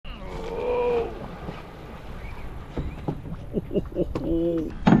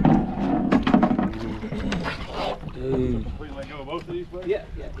Dude. We let go of both of these, buddy? Yeah.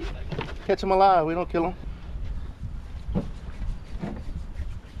 Catch them alive, we don't kill them.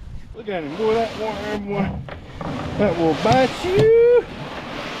 Look at him, boy, that one, boy. That will bite you.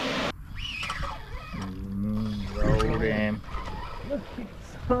 Roll him.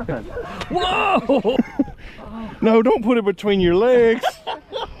 Whoa! No, don't put it between your legs.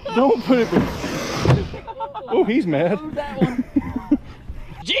 Don't put it Oh, he's mad. That one.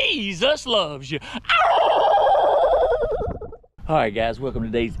 Jesus loves you. Alright guys, welcome to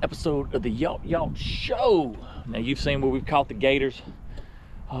today's episode of the Yacht Show. Now you've seen where we've caught the gators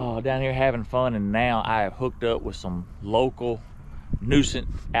down here having fun, and now I have hooked up with some local nuisance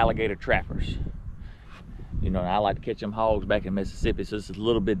alligator trappers. You know, I like to catch them hogs back in Mississippi, so this is a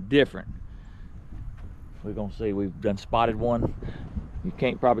little bit different. We're gonna see, we've done spotted one. You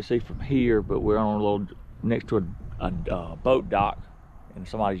can't probably see from here, but we're on a little, next to a boat dock in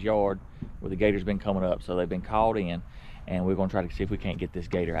somebody's yard where the gator's been coming up, so they've been called in, and we're gonna try to see if we can't get this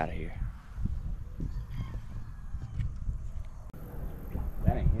gator out of here.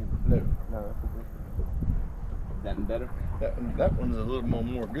 That ain't him. No, that's That better? that one's a little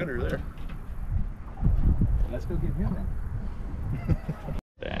more gooder there. Let's go get him then.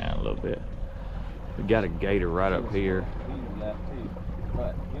 Down a little bit. We got a gator right up here. He's left too,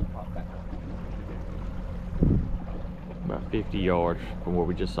 but he'll pop back. About 50 yards from where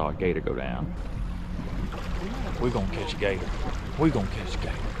we just saw a gator go down. We're gonna catch a gator. We're gonna catch a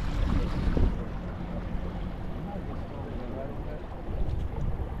gator.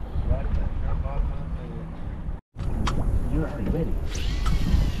 You're already ready.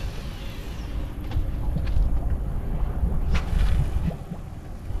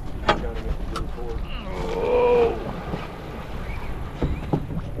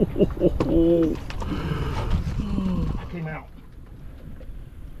 I came out.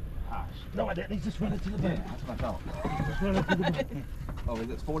 No, I didn't. He's just running to the bank. That's what I thought. Just running to the bank. Oh, is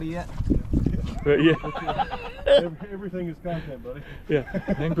it 40 yet? Yeah. Everything is content, buddy. Yeah.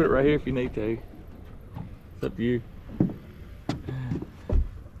 I can put it right here if you need to. It's up to you. You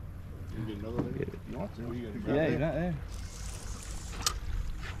get another one? You want to? Yeah, he's right there.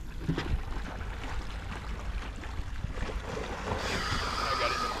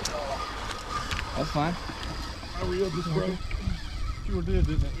 That's fine. I reeled this, bro. Sure did,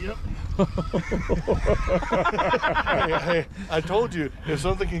 didn't it? Yep. Hey, I told you, if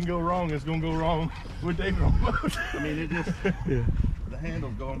something can go wrong, it's gonna go wrong with David on the boat. I mean, it just, Yeah. the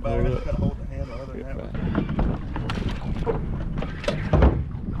handle's going by. I just gotta hold the handle other than that one.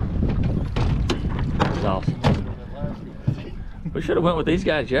 It's awesome. We should have went with these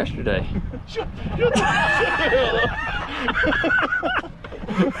guys yesterday.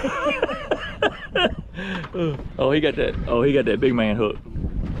 Oh, he got that. Oh, he got that big man hook.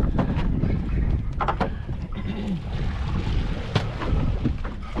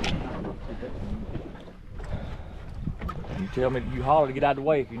 You tell me, you holler to get out of the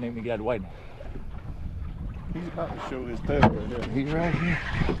way if you need me to get out of the way. He's about to show his tail right there. He's right here.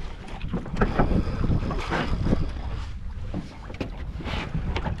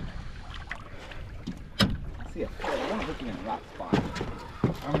 See, I want to hook him in the right spot.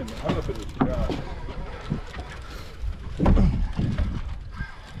 I'm up in the sky.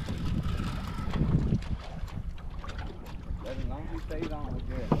 As long as he stays on, we're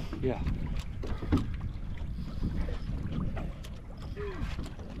good. Yeah.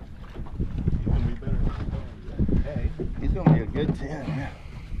 Hey, he's gonna be a good 10,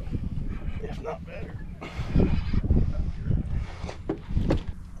 if not better.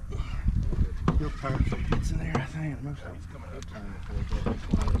 He'll turn some hits in there, I think. Most of he's coming up to him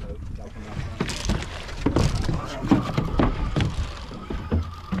before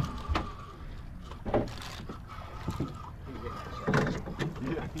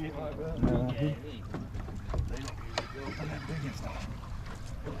yeah, he ain't like that. No, they don't usually go on that big and stuff.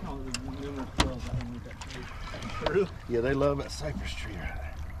 Really? Yeah, they love that cypress tree right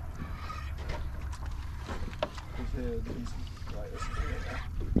there. His head, he's right there.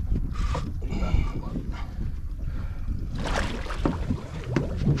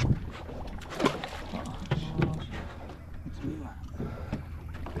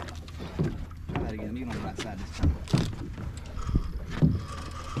 Try that again. You on the right side this time.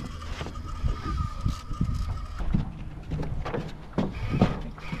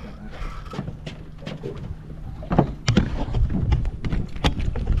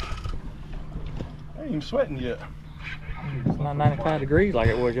 I ain't even sweating yet. It's not 95 degrees like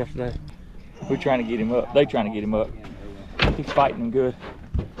it was yesterday. We're trying to get him up. They trying to get him up. He's fighting him good.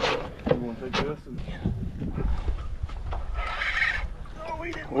 You want to take this? And...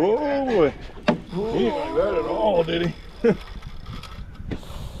 Oh, boy. He didn't like that at all, did he?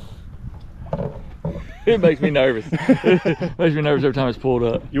 It makes me nervous. It makes me nervous every time it's pulled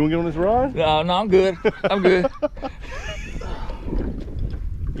up. You want to get on this ride? No, I'm good. I'm good.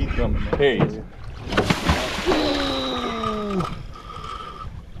 He's coming. Here he is.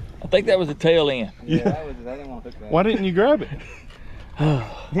 I think that was the tail end. Yeah, that was. I didn't want to hook that. Why didn't you grab it?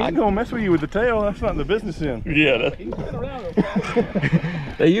 He ain't gonna mess with you with the tail. That's not the business end. Yeah. He's been around real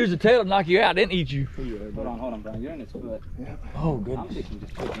fast. They use the tail to knock you out, then eat you. Hold on, Brian. You're in his foot. Oh, I'm goodness. fixing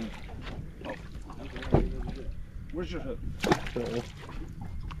just hook in. Where's your hook?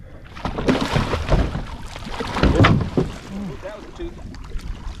 That was the tooth.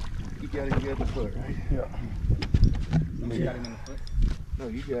 You got him in the foot, right? Yeah. You got him in the foot? No,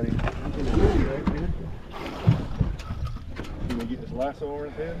 you got him. He's in the foot, right, man? You gonna get this lasso over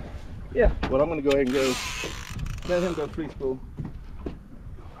his head? Yeah. Well, I'm gonna go ahead and go. Let him go free spool.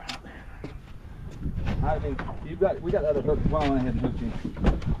 I mean, we got the other hook. Well, I went ahead and hooked him.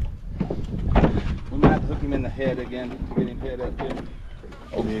 We might have to hook him in the head again to get him head up too.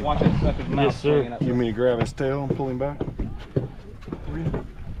 Oh, Yeah. watch him stuff his mouth. Yes, sir. swinging up. You mean to grab his tail and pull him back?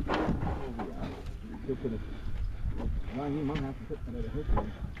 He'll put it. Ryan, you might have to put another hook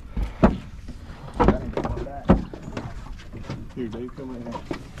in. Got him going back. Here, Dave, come in here.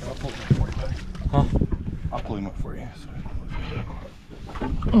 I'll pull him for you, buddy. Huh? I'll pull him up for you.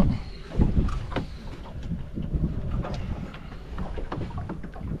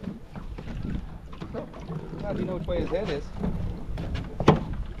 How do you know which way his head is?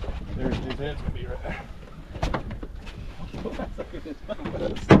 There's his head's gonna be right there.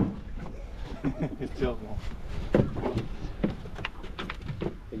 His tail's long.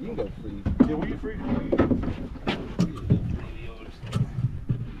 Hey, you can go free. Yeah, will you free?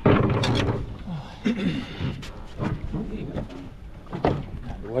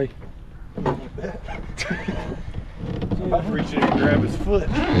 Out of the way. I'm about to reach in and grab his foot.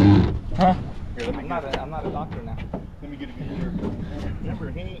 Huh? Here, let me I'm not a doctor now. Let me get a good hair. Remember,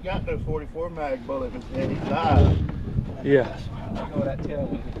 he ain't got no 44 mag bullet in his head. He's live. Yeah. I know that tail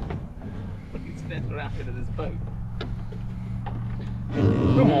when he spins around into this boat.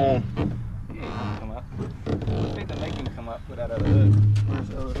 Come on. He ain't gonna come up. I think to make him come up with that other hook. Where's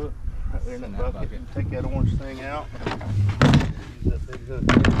the other hook? Right there in that bucket. Take that orange thing out. Use that big hook in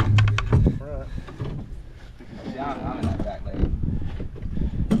the front. See, I'm in that back leg.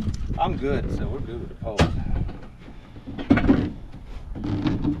 I'm good, so we're good with the pole. Yeah,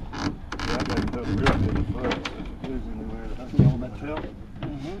 I got to go grip in the foot. If it goes anywhere, that's all that tail.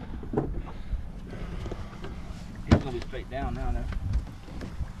 He's gonna be straight down now.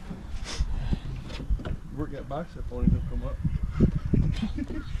 Work that bicep on him, he'll come up.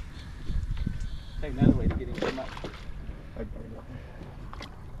 Take another way to get him to come up.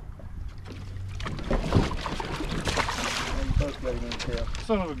 You both got him in the tail.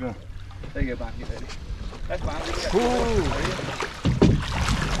 Son of a gun. There you go, Bonnie. Get ready. That's fine.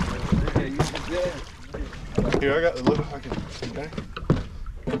 Okay, you good. Here, I got the little. I can. Okay.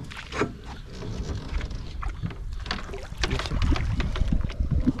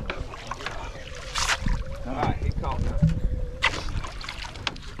 All right, he's caught now.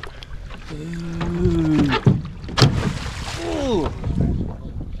 Ooh.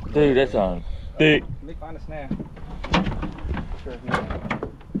 Dude, that's on thick. Let me find a snare. Sure,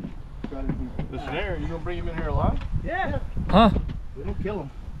 the snare, you gonna bring him in here alive? Yeah. Huh? We don't kill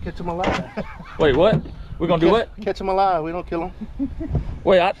him. Catch him alive. Wait, what? We're gonna do what? Catch him alive. We don't kill him.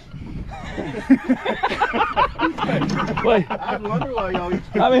 Wait, wait. I wonder why y'all eat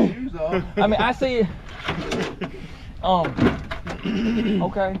I mean- shoes off. I mean, I see it.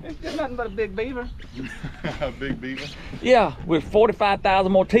 Okay. It's just nothing but a big beaver. A big beaver. Yeah, with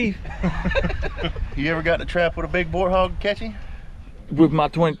 45,000 more teeth You ever got in a trap with a big boar hog catching? with my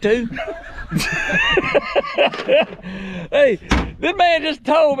 22. Hey, this man just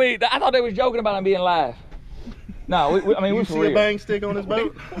told me that I thought they was joking about him being live. No, I mean, You we're see for a real. bang stick on his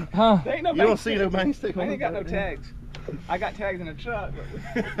boat? Huh? There ain't no You don't bang see stick. no bang stick I on his ain't got no boat. tags. I got tags in the truck,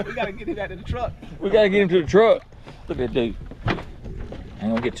 but we gotta get it out of the truck. We gotta get him to the truck. Look at that dude. I ain't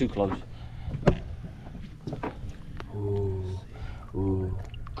gonna get too close. Ooh.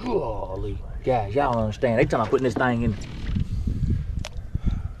 Golly. Guys, y'all don't understand. They talking about putting this thing in.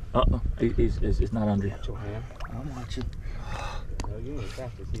 It's not under. Watch your hand. I'm watching. No, you ain't as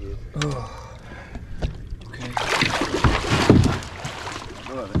fast as he is. Okay.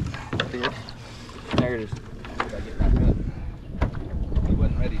 Love it. Did. There it is. Gotta get back up. He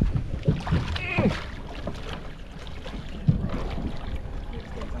wasn't ready.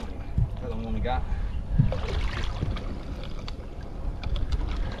 That's the one we got.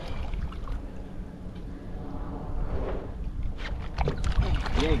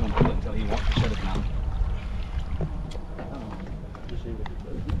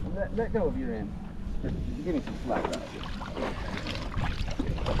 Let go of your end. Give me some slack right here.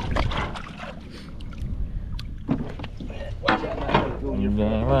 Watch out, man. Go in your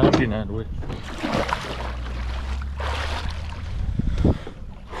Well, I'm getting out of the way.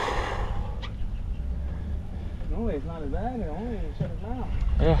 No, it's not as bad. It only shut his mouth.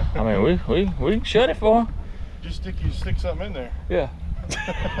 Yeah, I mean, we can shut it for him. Just stick something in there. Yeah.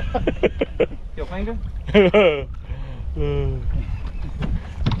 Your finger?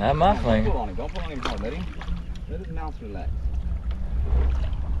 Not my Don't finger. pull on him. Don't pull on him hard. Let his mouth relax.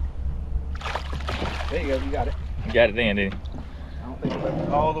 There you go. You got it. You got it in, didn't I don't think it's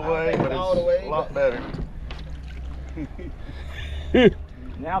All the way, but all the way, it's a lot better. you?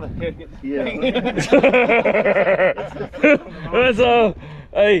 now the head gets That's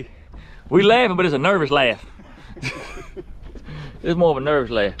hey, we laughing, but it's a nervous laugh. It's more of a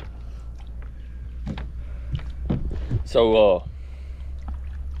nervous laugh. So,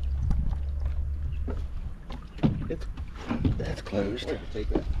 That's closed. Take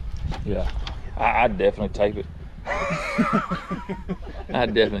that. yeah, I'd definitely tape it.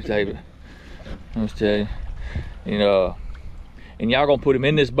 I'd definitely tape it. Let's tell you. And y'all gonna put him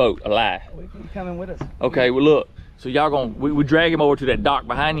in this boat alive. We can come in with us. Okay, well look, so y'all gonna, we drag him over to that dock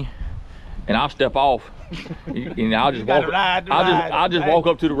behind you, and I'll step off. And I'll just walk. I'll just walk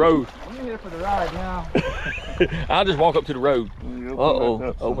up to the road. I'm here for the ride now. I'll just walk up to the road. Open Uh-oh, that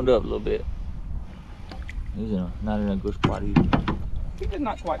up some. opened up a little bit. He's not in a good spot either. He's just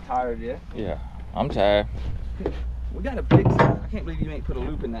not quite tired yet. Yeah, I'm tired. We got a big size. I can't believe you ain't put a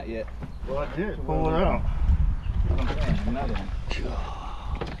loop in that yet. Well, I did. Pull it out. I'm saying, another one.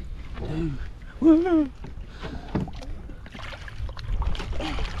 Dude. Woo.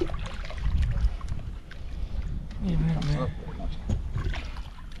 Yeah, man.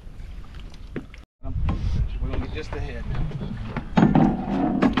 We're gonna get just ahead now.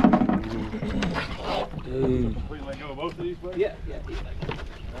 Dude. We let go of both of these, buddy? Yeah.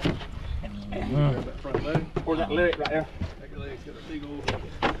 Grab that front leg. Or that lyric right there. That leg's got a big old...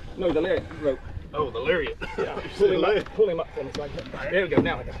 No, the lyric rope. Oh, the lariat. Yeah. Pull him up for me. Like that. There we go.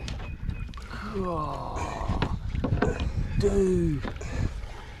 Now I got it. Oh, dude.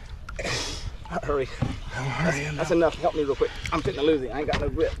 Hurry. That's enough. Help me real quick. I'm fitting to lose it. I ain't got no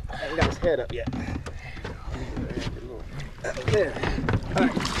grip. I ain't got his head up yet. There. All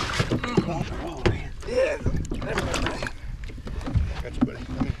right. Yeah. Got you, buddy.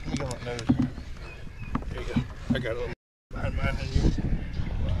 Let me go on nose. There you go. I got a little behind mine and you.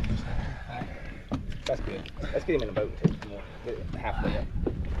 That's good. Let's get him in the boat and take some more. Get it halfway up.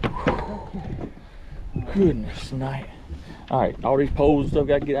 Goodness night. All right, all these poles and stuff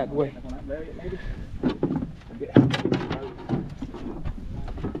got to get out of the way. On that lariat, maybe? Get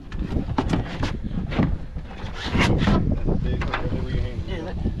Big hook over your hand. Yeah.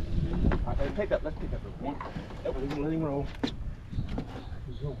 All right, let's pick up. One. Yep, we can let him roll.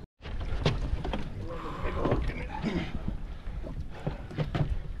 Big hook in it.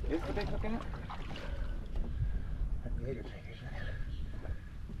 Is the big hook in it?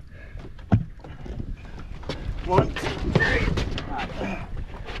 One, two, three. Alright.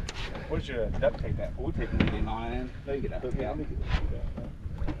 Where's your duct tape at? We'll take it in on it. There you get that hook out.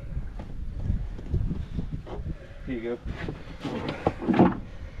 Here you go.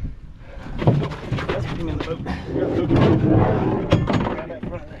 Let's put him in the boat. Grab that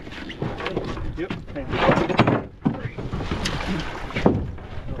front leg. Yep.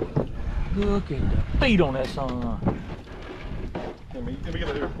 Look at the feet on that son. Let me get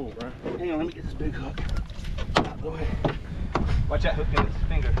that air pull, right? Hang on, let me get this big hook out of the way. Watch that hook in his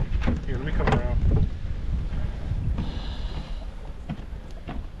finger. Here, let me come around.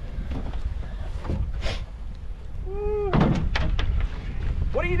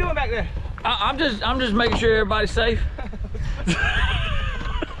 What are you doing back there? I'm just making sure everybody's safe.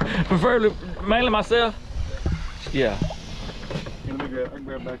 Preferably, mainly myself. Yeah. Here, let me grab. I can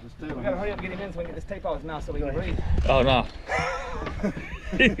grab back this tail. We gotta hurry up and get him in so we can get this tape off his mouth so he can breathe. Oh no.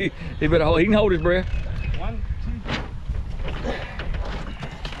 He better hold. He can hold his breath. 1, 2.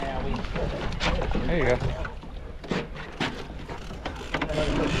 Yeah, There you go.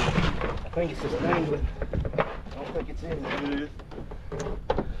 I think it's just dangling. I don't think it's in there. It is.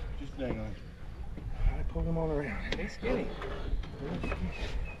 Just dangling. I pulled him all around. He's skinny.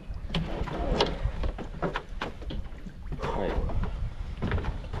 Wait.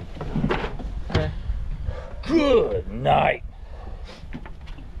 Okay. Good night.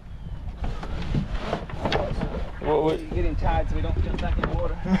 What? Get him tied so we don't jump back in the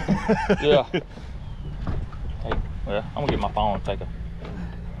water. Yeah. Hey, well, I'm gonna get my phone and take a.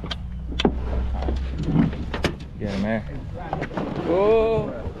 Get him there.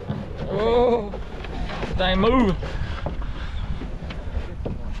 Oh, oh, thing moving.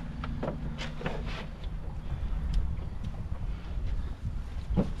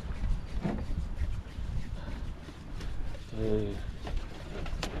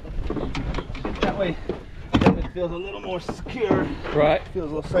 That way, it feels a little more secure. Right.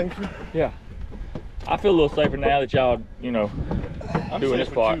 Feels a little safer. Yeah. I feel a little safer now that y'all, you know, doing this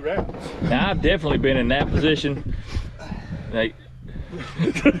part. Now I've definitely been in that position. Like,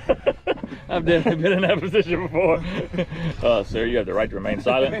 I've definitely been in that position before. Sir, you have the right to remain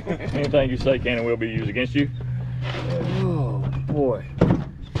silent. Anything you say can and will be used against you. Oh boy.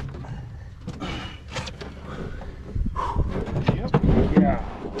 Yeah.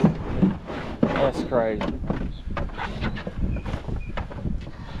 That's crazy.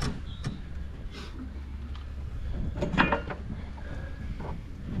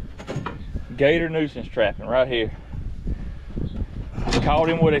 Gator nuisance trapping right here. Caught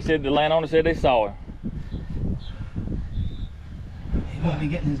him where they said the landowner said they saw him. He won't be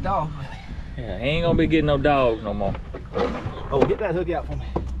getting his dog with him. Yeah, he ain't gonna be getting no dogs no more. Oh, get that hook out for me.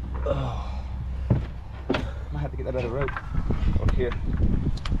 Oh. Might have to get that other rope up here.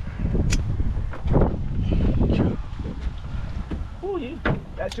 Oh, you.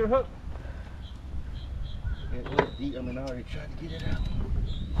 That's your hook. It was deep. I mean, I already tried to get it out.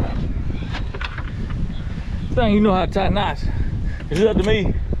 Thing, you know how to tie knots. It's up to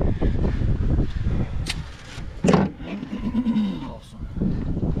me. Awesome.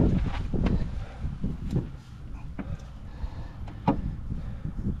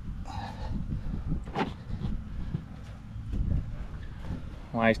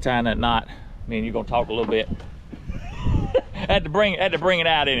 While he's tying that knot, me and you gonna talk a little bit. had to bring it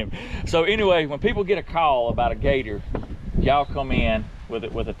out in him. So anyway, when people get a call about a gator, y'all come in with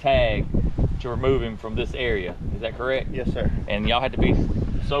a tag to remove him from this area. Is that correct? Yes, sir. And y'all have to be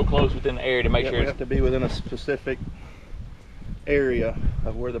so close within the area to make sure we have to be within a specific area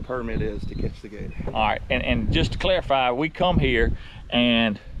of where the permit is to catch the gator. All right, and just to clarify, we come here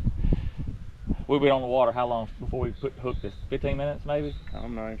and we've been on the water how long before we hooked this? 15 minutes maybe?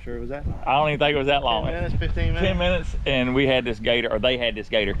 I'm not even sure it was that long. I don't even think it was that long. 10 minutes, 15 minutes. 10 minutes, and we had this gator, or they had this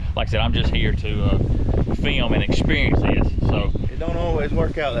gator. Like I said, I'm just here to film and experience this. So it don't always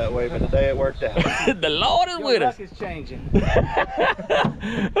work out that way, but today it worked out. the Lord is with us. Your luck is changing.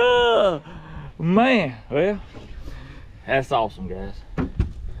 Oh, man, well, that's awesome, guys.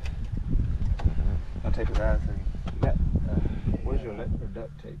 I'll take his eyes. Where's your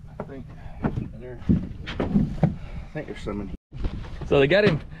duct tape? I think there's some in here. So they got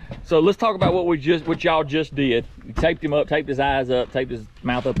him. So let's talk about what y'all just did. You taped him up, taped his eyes up, taped his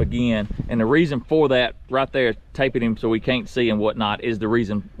mouth up again. And the reason for that right there, taping him so we can't see and whatnot, is the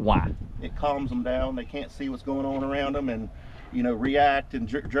reason why. It calms them down. They can't see what's going on around them, and you know, react and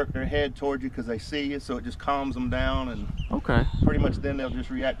jerk their head towards you because they see you. So it just calms them down, and okay, pretty much then they'll just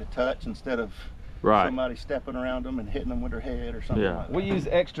react to touch instead of right, somebody stepping around them and hitting them with their head or something. Yeah. Like that. We use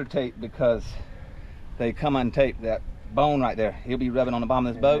extra tape because they come untape that bone right there. He'll be rubbing on the bottom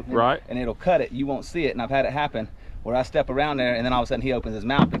of this boat, right, and it'll cut it. You won't see it, and I've had it happen where I step around there and then all of a sudden he opens his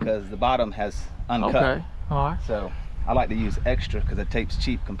mouth because the bottom has uncut. Okay, all right. So I like to use extra because the tape's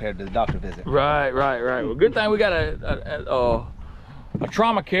cheap compared to the doctor visit. Right. Well, good thing we got a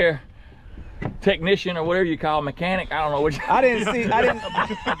trauma care technician, or whatever you call a mechanic. I don't know which. I didn't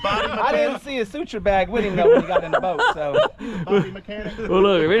see a suture bag with him though when he got in the boat. So Body mechanic. Well,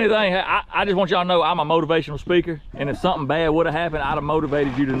 look, if anything, I just want y'all to know I'm a motivational speaker, and if something bad would have happened, I'd have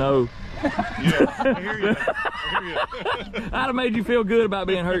motivated you to know. Yeah, I hear you. I'd have made you feel good about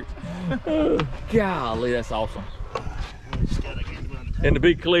being hurt. Golly, that's awesome. And to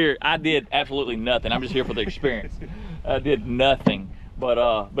be clear, I did absolutely nothing. I'm just here for the experience. I did nothing. But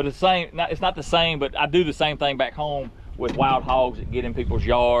it's same. It's not the same, but I do the same thing back home with wild hogs that get in people's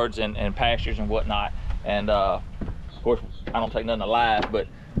yards and pastures and whatnot. And of course, I don't take nothing alive. But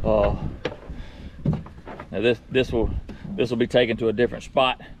now this will be taken to a different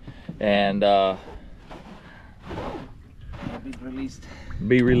spot and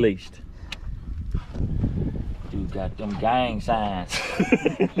be released. You got them gang signs.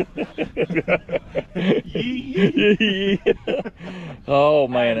 Oh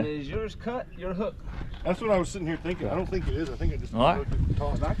man. Is yours cut? Your hook? That's what I was sitting here thinking. I don't think it is. I think it just All right.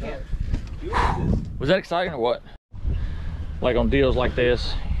 tossed. I can't. Was that exciting or what? Like on deals like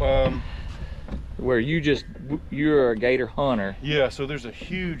this, where you're a gator hunter. Yeah, so there's a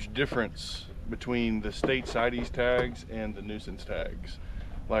huge difference between the state CITES tags and the nuisance tags.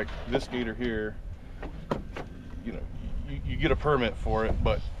 Like this gator here, you know, you get a permit for it,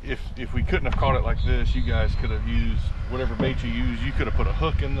 but if we couldn't have caught it like this, you guys could have used whatever bait you use. You could have put a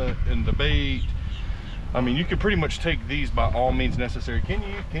hook in the bait. I mean, you could pretty much take these by all means necessary. Can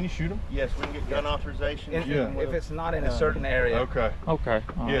you shoot them? Yes, we can get gun authorization. If it's not in a certain area. Okay. Okay.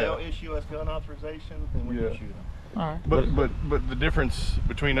 Yeah. They'll issue us gun authorization, and we can shoot them. All right. But the difference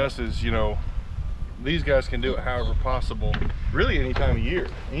between us is, you know, these guys can do it however possible, really any time of year,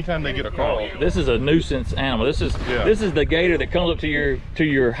 anytime they get a call. This is a nuisance animal. This is the gator that comes up to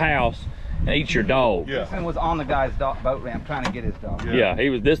your house and eats your dog. Yeah. This one was on the guy's boat ramp trying to get his dog. Yeah,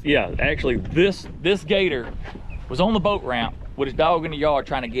 he was actually this gator was on the boat ramp with his dog in the yard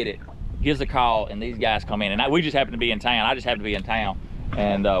trying to get it. Gives a call and these guys come in, and we just happened to be in town. I just happened to be in town,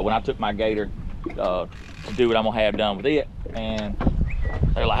 and when I took my gator to do what I'm gonna have done with it, and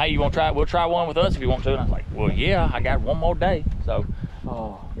they're like, hey, you want to try it? We'll try one with us if you want to. And I was like, well, yeah, I got one more day. So,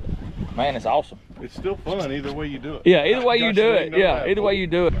 man, it's awesome. It's still fun either way you do it. Yeah, either way you do it. Yeah, either way you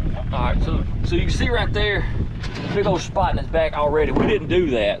do it. All right, so you can see right there, big old spot in his back already. We didn't do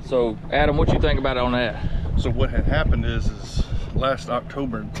that. So, Adam, what you think about it on that? So what had happened is last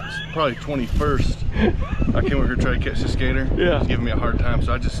October, probably 21st, I came over here to try to catch this gator. Yeah. He was giving me a hard time,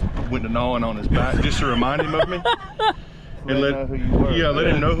 so I just went to gnawing on his back just to remind him of me. And let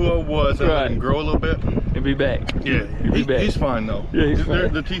him know who I was and let him grow a little bit. He'll be back. Yeah, he's fine though. Yeah, he's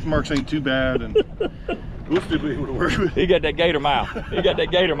fine. The teeth marks ain't too bad, and we'll still be able to work with. He got that gator mouth. He got that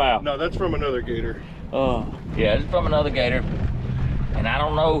gator mouth. No, that's from another gator. Yeah, it's from another gator. And I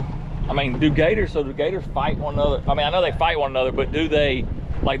don't know, I mean, do gators fight one another? I mean, I know they fight one another, but do they,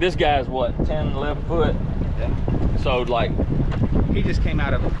 like this guy's what, 10, 11 foot? Yeah. So like. He just came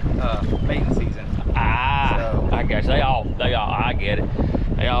out of mating season. So, I guess they all, I get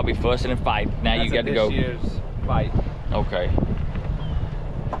it. They all be fussing and fighting. Now you got to go. This year's fight. Okay.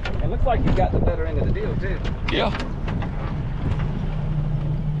 It looks like you got the better end of the deal too. Yeah.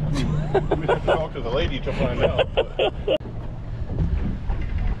 We have to talk to the lady to find out.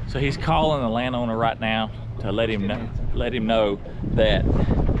 So he's calling the landowner right now to let him know that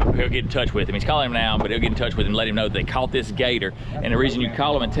he'll get in touch with him. He's calling him now, but he'll get in touch with him, let him know they caught this gator. And the reason you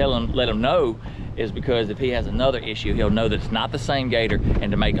call him and let him know is because if he has another issue, he'll know that it's not the same gator and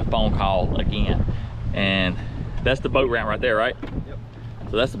to make a phone call again. And that's the boat ramp right there, right? Yep.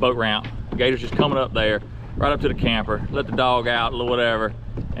 So that's the boat ramp. The gator's just coming up there, right up to the camper, let the dog out, or whatever,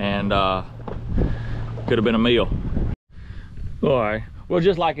 and could have been a meal. All right. Well,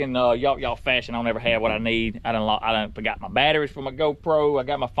 just like in y'all fashion, I don't ever have what I need. I done forgot my batteries for my GoPro. I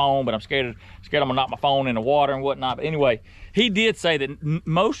got my phone, but I'm scared I'm gonna knock my phone in the water and whatnot. But anyway, he did say that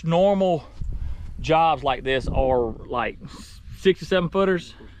most normal jobs like this are like 6 to 7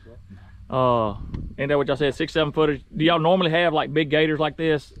 footers. Ain't that what y'all said? 6, 7 footers. Do y'all normally have like big gators like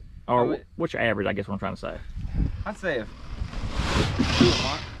this, or what's your average? I guess what I'm trying to say. I'd say 2 a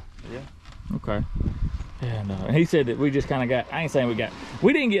month. Yeah. Okay. And he said that we just kind of got, I ain't saying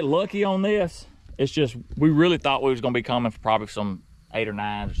we didn't get lucky on this. It's just, we really thought we was going to be coming for probably some 8 or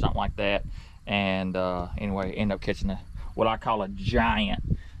 9s or something like that. And anyway, end up catching what I call a giant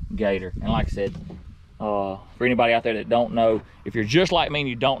gator. And like I said, for anybody out there that don't know, if you're just like me and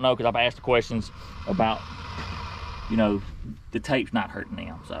you don't know, because I've asked the questions about, you know, the tape's not hurting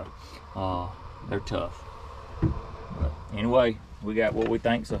them. So they're tough. But anyway, we got what we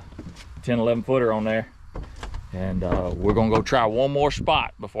think's a 10, 11 footer on there. And we're gonna go try one more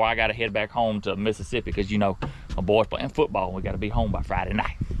spot before I gotta head back home to Mississippi, because you know my boys playing football and we gotta be home by Friday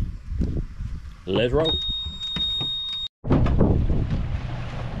night. Let's roll.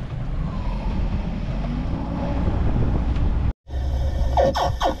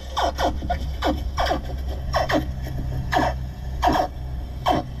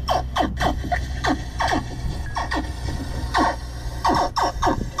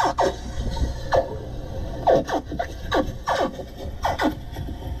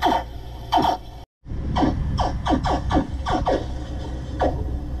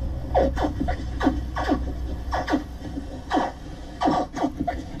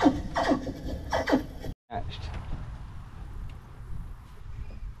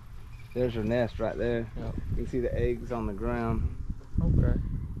 There's her nest right there. Yep. You can see the eggs on the ground. Okay.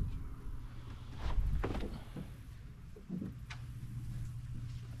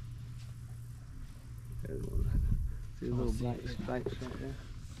 There's one. See the little black stripes right there?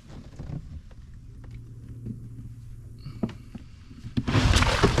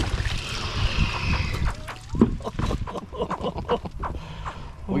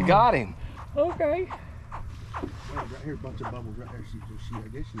 We got him. Okay. Right here, a bunch of bubbles right there. I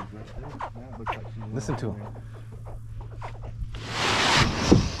guess she's right there. Now it looks like she's Listen to him.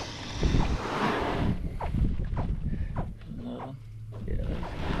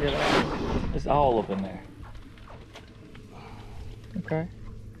 all up in there. Okay,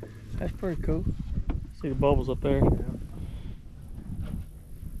 that's pretty cool. See the bubbles up there.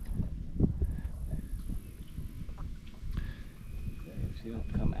 She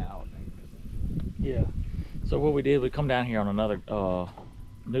don't come out. Yeah. So what we did, we come down here on another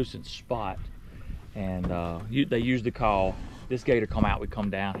nuisance spot, and they usually call this gator come out. We come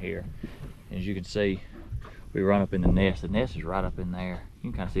down here, and as you can see, we run up in the nest. The nest is right up in there. You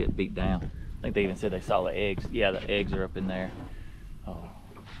can kind of see it beat down. I think they even said they saw the eggs. Yeah, the eggs are up in there. I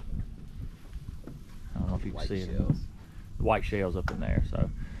don't know if you can see it. The white shells up in there. So,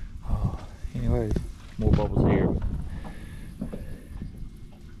 anyways, more bubbles here.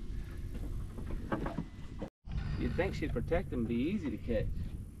 You'd think she'd protect them, be easy to catch.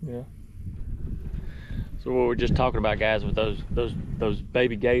 Yeah. So what we're just talking about, guys, with those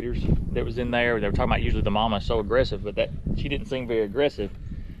baby gators that was in there, they were talking about usually the mama is so aggressive, but that she didn't seem very aggressive.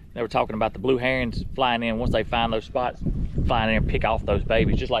 They were talking about the blue herons flying in once they find those spots, flying in and pick off those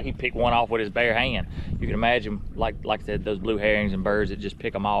babies, just like he picked one off with his bare hand. You can imagine, like I said, those blue herons and birds that just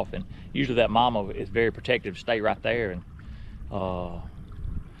pick them off, and usually that mama is very protective, stay right there. And I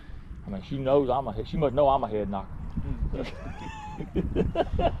mean, she knows she must know I'm a head knocker.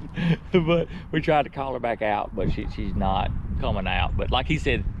 But we tried to call her back out, but she's not coming out. But like he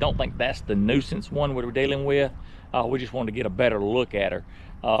said, don't think that's the nuisance one we're dealing with. We just wanted to get a better look at her.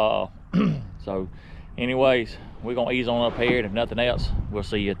 So anyways, we're gonna ease on up here, and if nothing else, we'll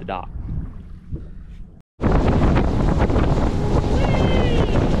see you at the dock.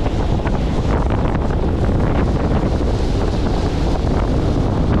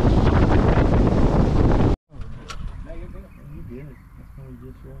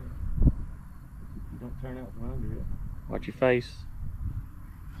 Don't turn out from under it. Watch your face.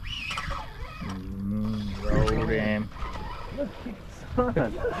 Roll in.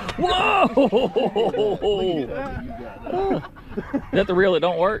 Whoa! Is that the reel that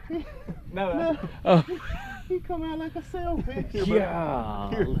don't work? No. Oh. He come out like a sailfish. Yeah.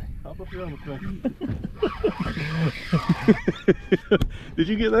 Here, hop up here on the thing. Did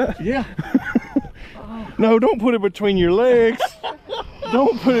you get that? Yeah. No, don't put it between your legs.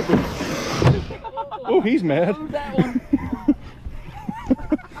 Don't put it. Oh, he's mad. That one.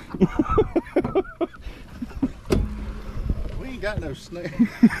 We ain't got no snare.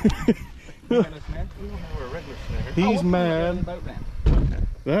 He's mad.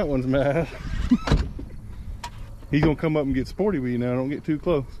 That one's mad. He's gonna come up and get sporty with you now. Don't get too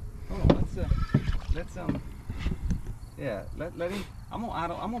close. Hold on, let's yeah, let him. I'm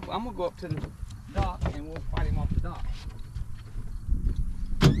gonna go up to the dock and we'll fight him off the dock.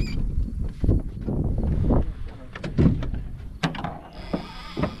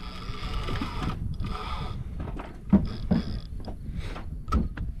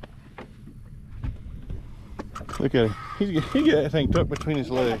 Look at him. He got that thing tucked between his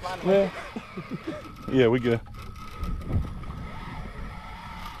legs. Yeah. Yeah, we good.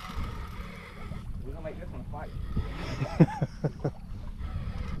 We're gonna make this one a fight. You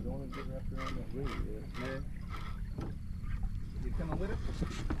don't want to get wrapped around that ring, man. You coming with us?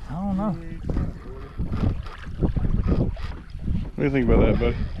 I don't know. What do you think about that,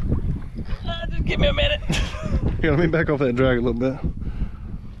 buddy? Just give me a minute. Here, let me back off that drag a little bit.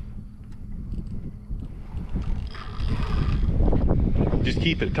 Just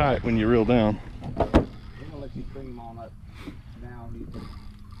keep it tight when you reel down. We're gonna let you bring him on up now. You can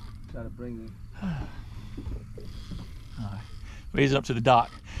try to bring him. Raise it up to the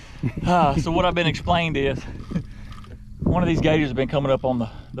dock. So what I've been explained is, one of these gators have been coming up on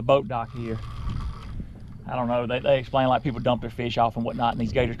the boat dock here. I don't know, they explain like people dump their fish off and whatnot, and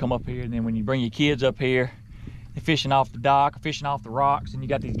these gators come up here, and then when you bring your kids up here, they're fishing off the dock, or fishing off the rocks, and you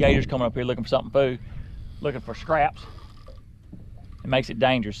got these gators coming up here looking for something food, looking for scraps. It makes it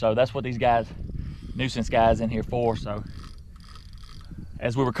dangerous. So that's what these guys, nuisance guys, in here for. So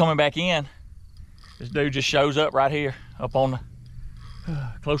as we were coming back in, this dude just shows up right here, up on the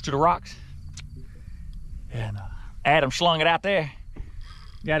close to the rocks, and Adam slung it out there,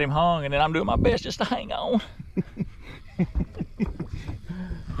 got him hung, and then I'm doing my best just to hang on.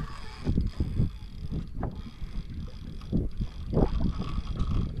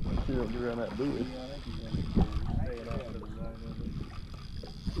 Get around that buoy.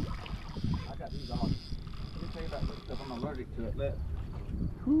 I got these on. Let me tell you about this stuff. I'm allergic to it. Let.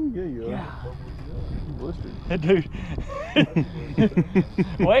 Ooh, yeah, you are. Yeah. You blistered. That dude.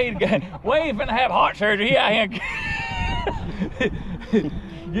 Wade finna have heart surgery. He out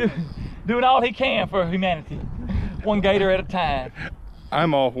here doing all he can for humanity, one gator at a time.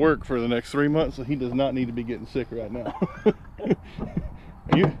 I'm off work for the next 3 months, so he does not need to be getting sick right now.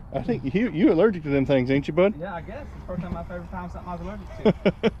 I think you allergic to them things, ain't you, bud? Yeah, I guess. It's the first time I've ever found something I was allergic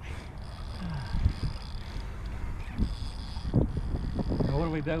to. What are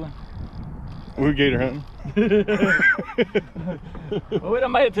we doing? We're gator hunting. Well, we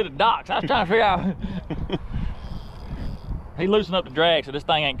done made it to the docks. I was trying to figure out. He loosened up the drag, so this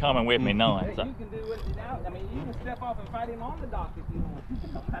thing ain't coming with me none. Hey, So. you can do it now. I mean, you can step off and fight him on the dock if you want.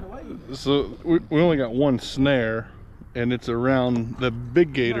 Right away. So we only got one snare, and it's around the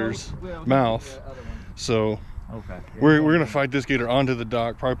big gator's mouth. So Okay. we're gonna fight this gator onto the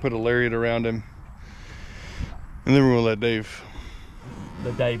dock. Probably put a lariat around him, and then we're gonna let Dave.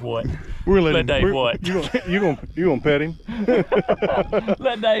 Let Dave what? We're gonna let him, Dave what? You gonna pet him?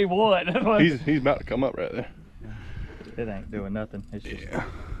 Let Dave what? He's about to come up right there. It ain't doing nothing. It's just. Yeah.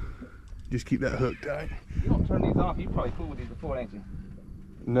 Just keep that hook tight. You don't turn these off. You probably fooled with these before, ain't you?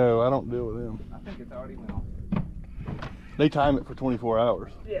 No, I don't deal with them. I think it's already went off. They time it for 24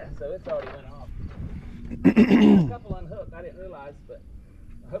 hours. Yeah, so it's already went off. A couple unhooked. I didn't realize, but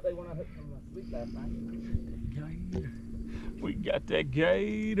I hope they weren't unhooked from sleep last night. Gator. We got that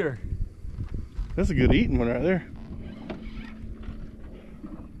gator. That's a good eating one right there.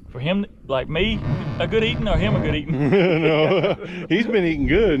 For him, like me, a good eating, or him a good eating? No, he's been eating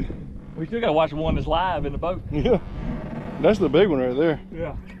good. We still gotta watch one that's live in the boat. Yeah, that's the big one right there.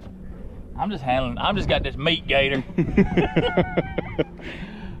 Yeah. I'm just got this meat gator. That's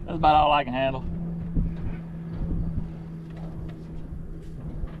about all I can handle.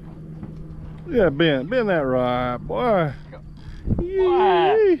 Yeah, bend that right, boy.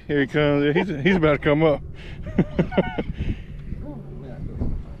 Wow. Here he comes. He's about to come up.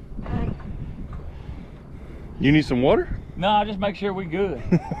 You need some water? No, just make sure we good.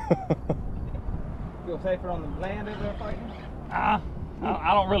 Feel safer on the land as they're fighting? I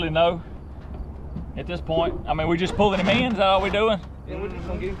don't really know at this point. I mean, we just pulling him in. Is that all we're doing? Yeah, we're just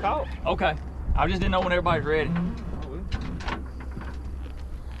gonna get him caught. Okay. I just didn't know when everybody's ready.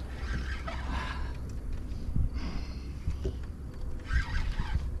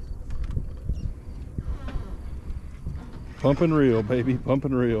 Pump and reel, baby, pump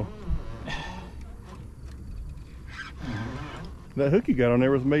and reel. That hook you got on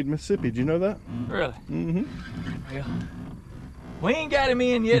there was made in Mississippi. Did you know that? Really? Mm-hmm. Yeah. We ain't got him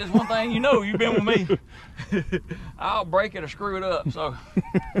in yet. It's one thing you know. You've been with me. I'll break it or screw it up. So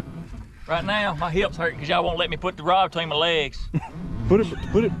right now my hips hurt because y'all won't let me put the rod between my legs. Put it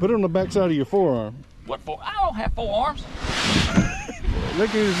on the back side of your forearm. What for? I don't have 4 arms. Look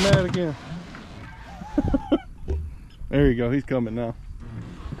at his mad again. There you go. He's coming now.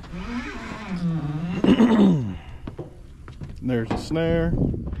 There's a snare.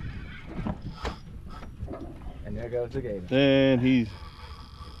 And there goes the gator. And you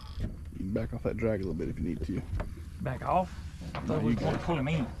can back off that drag a little bit if you need to. Back off. I thought we want to pull him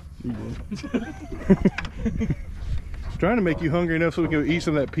in. You did. Trying to make you hungry enough so we can eat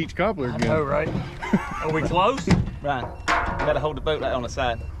some of that peach cobbler I again. know, right? Are we close? Ryan, you gotta hold the boat right on the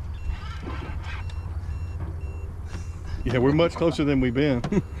side. Yeah, we're much closer than we've been.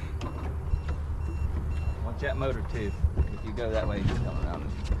 Watch that motor too. If you go that way, you just come around it.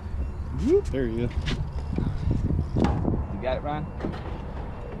 Whoop, there he is. You got it, Ryan?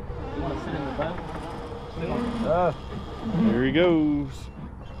 You want to sit in the boat? Sit on. There he goes.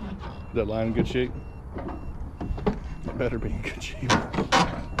 Is that line in good shape? It better be in good shape.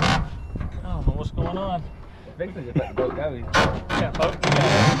 I don't know what's going on. Victor just let the boat go. We got boat.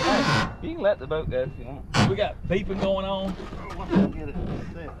 You can let the boat go if you want. We got beeping going on. Once I get it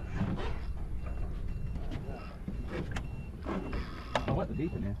set. Oh, what the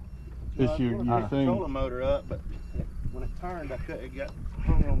beeping is? It's your thing. Control the motor up, but when it turned, it got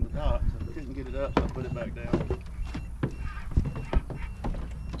hung on the dock, so I couldn't get it up, so I put it back down.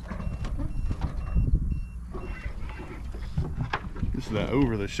 This is that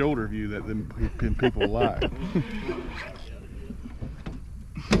over-the-shoulder view that them people like.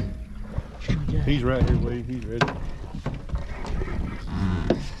 He's right here, Wade. He's ready.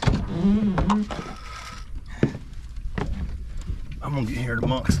 I'm gonna get here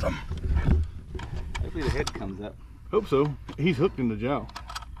amongst them. Hopefully the head comes up. Hope so. He's hooked in the jaw.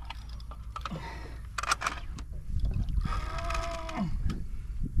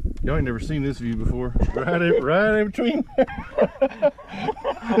 Y'all ain't never seen this view before. Right in between.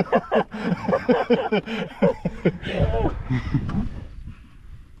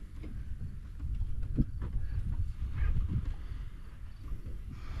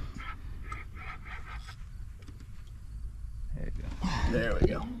 There we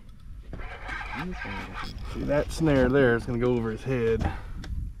go. See that snare there is going to go over his head.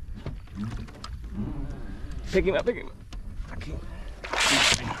 Pick him up, pick him up. I can't.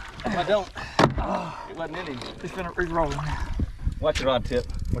 I don't. It wasn't in him. It's gonna re-roll now. Watch your rod tip.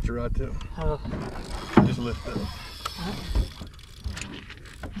 What's your rod tip? Just lift it.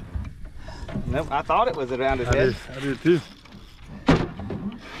 Nope, I thought it was around his head. I did too.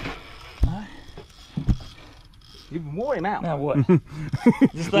 You wore him out. Now what?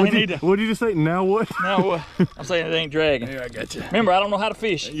 This thing need to. What did you just say? Now what? Now what? I'm saying it ain't dragging. Here, I got you. Remember, I don't know how to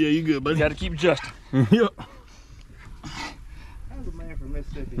fish. Yeah, you good, buddy. Got to keep adjusting. Yep. How's a man from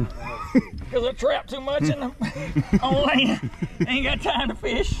Mississippi? Because I trap too much in the, on land. Ain't got time to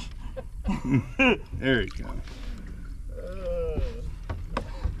fish. There he comes.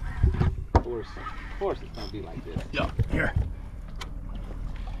 Of course it's gonna be like this. Yeah, here.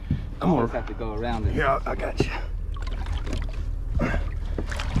 I'm gonna have to go around it. Here, I got you.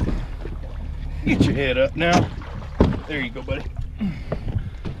 Get your head up now. There you go, buddy.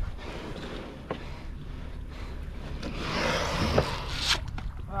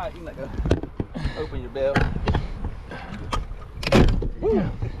 All right, you can let go. Open your belt.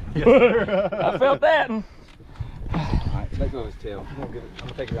 I felt that. All right, let go of his tail. I'm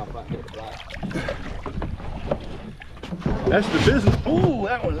gonna take it out front and give it a fly. That's the business. Ooh,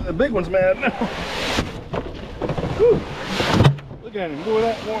 that one, the big one's mad now. Whew. Look at him, boy,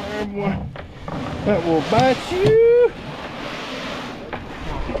 that one, that will bite you.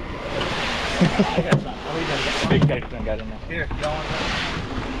 I got something. Oh, big gator done got in there. Here, y'all want that?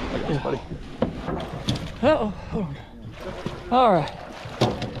 I got you, buddy. Uh-oh, hold on. All right.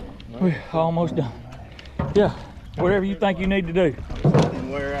 We're almost done. Yeah, whatever you think you need to do.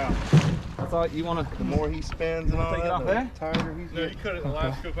 And wear out. I thought you wanna. The more he spends and all Take it that, off the there? tighter he's No, you getting. cut it in the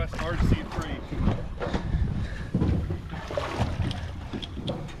last scope. That's hard to see it free.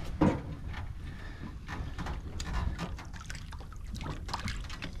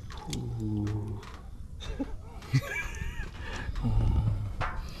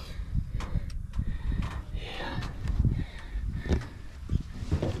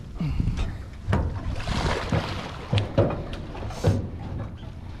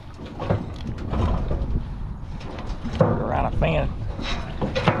 Around a fan.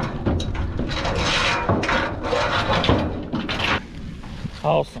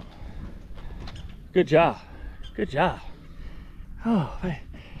 Awesome. Good job. Good job. Oh, man.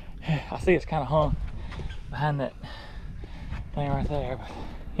 I see it's kind of hung behind that thing right there. But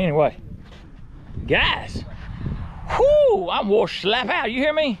anyway, guys, whoo, I'm wore slap out. You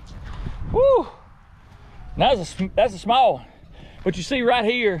hear me? Whoo. That's a small one. But you see right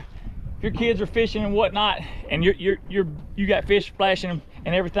here, if your kids are fishing and whatnot, and you got fish splashing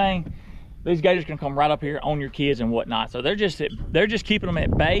and everything, these gators can come right up here on your kids and whatnot. So they're just keeping them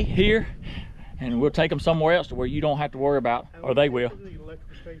at bay here, and we'll take them somewhere else to where you don't have to worry about, or they will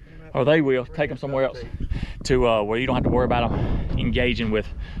take them somewhere else to where you don't have to worry about them engaging with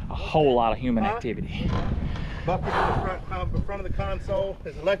a whole lot of human activity. Bucket in the front of the console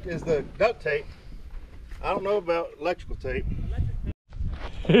is the duct tape. I don't know about electrical tape.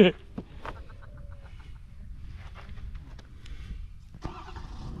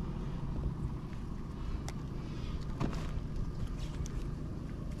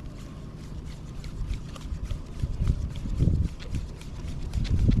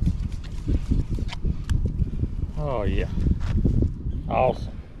 Oh yeah,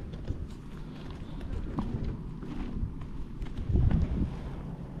 awesome.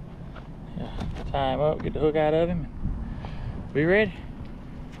 Yeah, tie him up, get the hook out of him. Be ready.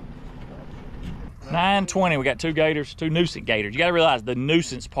 9:20. We got two gators, two nuisance gators. You got to realize the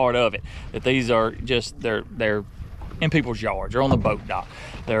nuisance part of it. That these are just they're in people's yards. They're on the boat dock.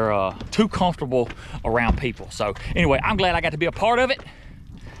 They're too comfortable around people. So anyway, I'm glad I got to be a part of it.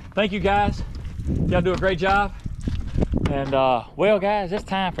 Thank you guys. Y'all do a great job. And well guys, it's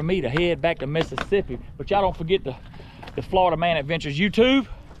time for me to head back to Mississippi. But y'all don't forget the Florida Man Adventures YouTube,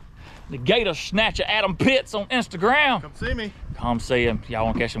 the Gator Snatcher Adam Pitts on Instagram. Come see me. Come see him. Y'all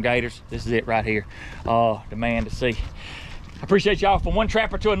want to catch some gators? This is it right here. The man to see. I appreciate y'all from one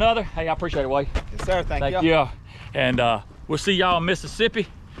trapper to another. Hey, I appreciate it, Wade. Yes, sir. Thank you. And we'll see y'all in Mississippi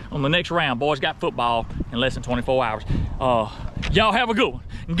on the next round. Boys got football in less than 24 hours. Y'all have a good one.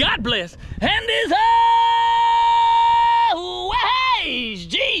 God bless. And as always,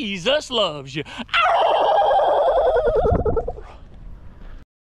 Jesus loves you. Ow!